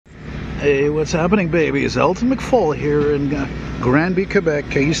Hey, what's happening, babies? Elton McFall here in Granby,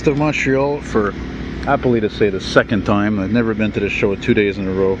 Quebec, east of Montreal for, happily to say, the second time. I've never been to this show 2 days in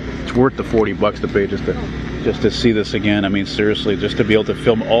a row. It's worth the $40 to pay just to see this again. I mean, seriously, just to be able to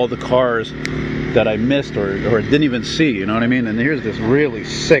film all the cars that I missed or didn't even see, you know what I mean? And here's this really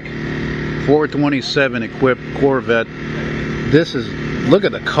sick 427 equipped Corvette. This is, look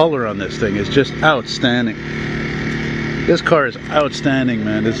at the color on this thing. It's just outstanding. This car is outstanding,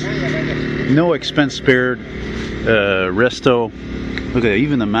 man. There's no expense spared. Resto. Look at it,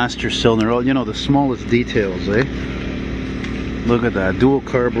 even the master cylinder. All, you know, the smallest details, eh? Look at that dual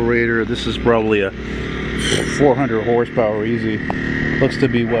carburetor. This is probably a 400 horsepower easy. Looks to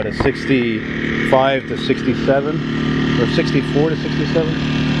be what, a 65 to 67 or 64 to 67.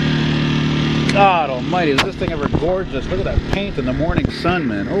 God almighty, is this thing ever gorgeous? Look at that paint in the morning sun,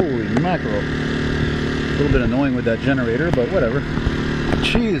 man. Holy mackerel. A little bit annoying with that generator, but whatever.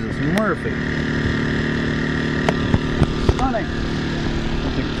 Jesus Murphy. Stunning.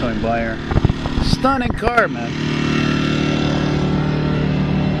 I think it's coming by here. Stunning car, man.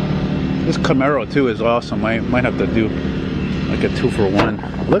 This Camaro too is awesome. I might have to do like a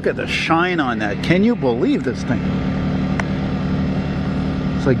 2-for-1. Look at the shine on that. Can you believe this thing?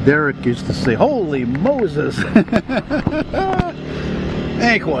 It's like Derek used to say, holy Moses.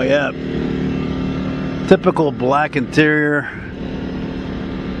 Incroyable. Typical black interior.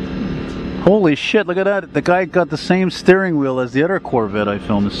 Holy shit, look at that. The guy got the same steering wheel as the other Corvette I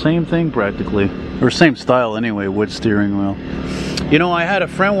filmed. The same thing practically. Or same style anyway, wood steering wheel. You know, I had a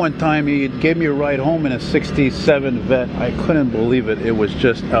friend one time, he gave me a ride home in a 67 Vet. I couldn't believe it. It was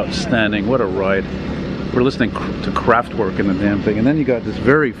just outstanding. What a ride. We're listening to Kraftwerk in the damn thing. And then you got this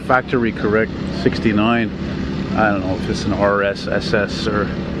very factory correct 69. I don't know if it's an RS, SS, or...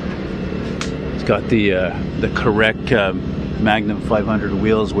 It's got the correct Magnum 500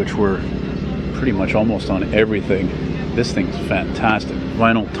 wheels, which were pretty much almost on everything. This thing's fantastic.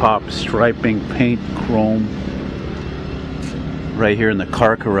 Vinyl top, striping, paint, chrome. Right here in the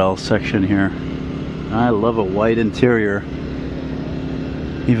car corral section here. I love a white interior,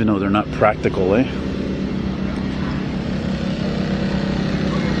 even though they're not practical, eh?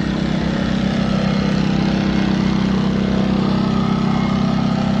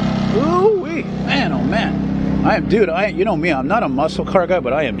 Ooh-wee, man, oh man. Dude, you know me, I'm not a muscle car guy,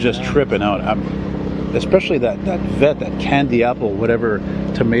 but I am just tripping out. Especially that Vet, that candy apple, whatever,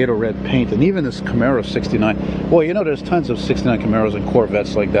 tomato red paint, and even this Camaro 69. Well, you know, there's tons of 69 Camaros and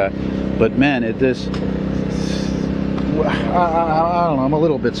Corvettes like that, but man, I don't know, I'm a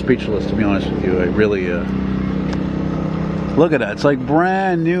little bit speechless, to be honest with you. I really, look at that, it's like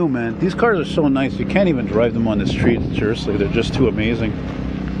brand new, man. These cars are so nice, you can't even drive them on the street, seriously, they're just too amazing,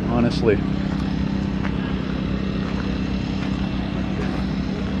 honestly.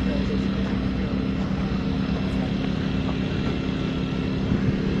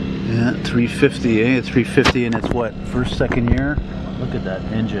 Yeah, 350, eh? 350, and it's what, first, second year? Look at that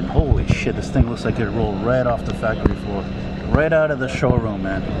engine. Holy shit, this thing looks like it rolled right off the factory floor. Right out of the showroom,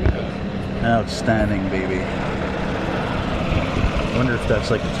 man. Outstanding, baby. I wonder if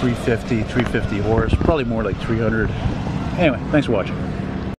that's like a 350 horse. Probably more like 300. Anyway, thanks for watching.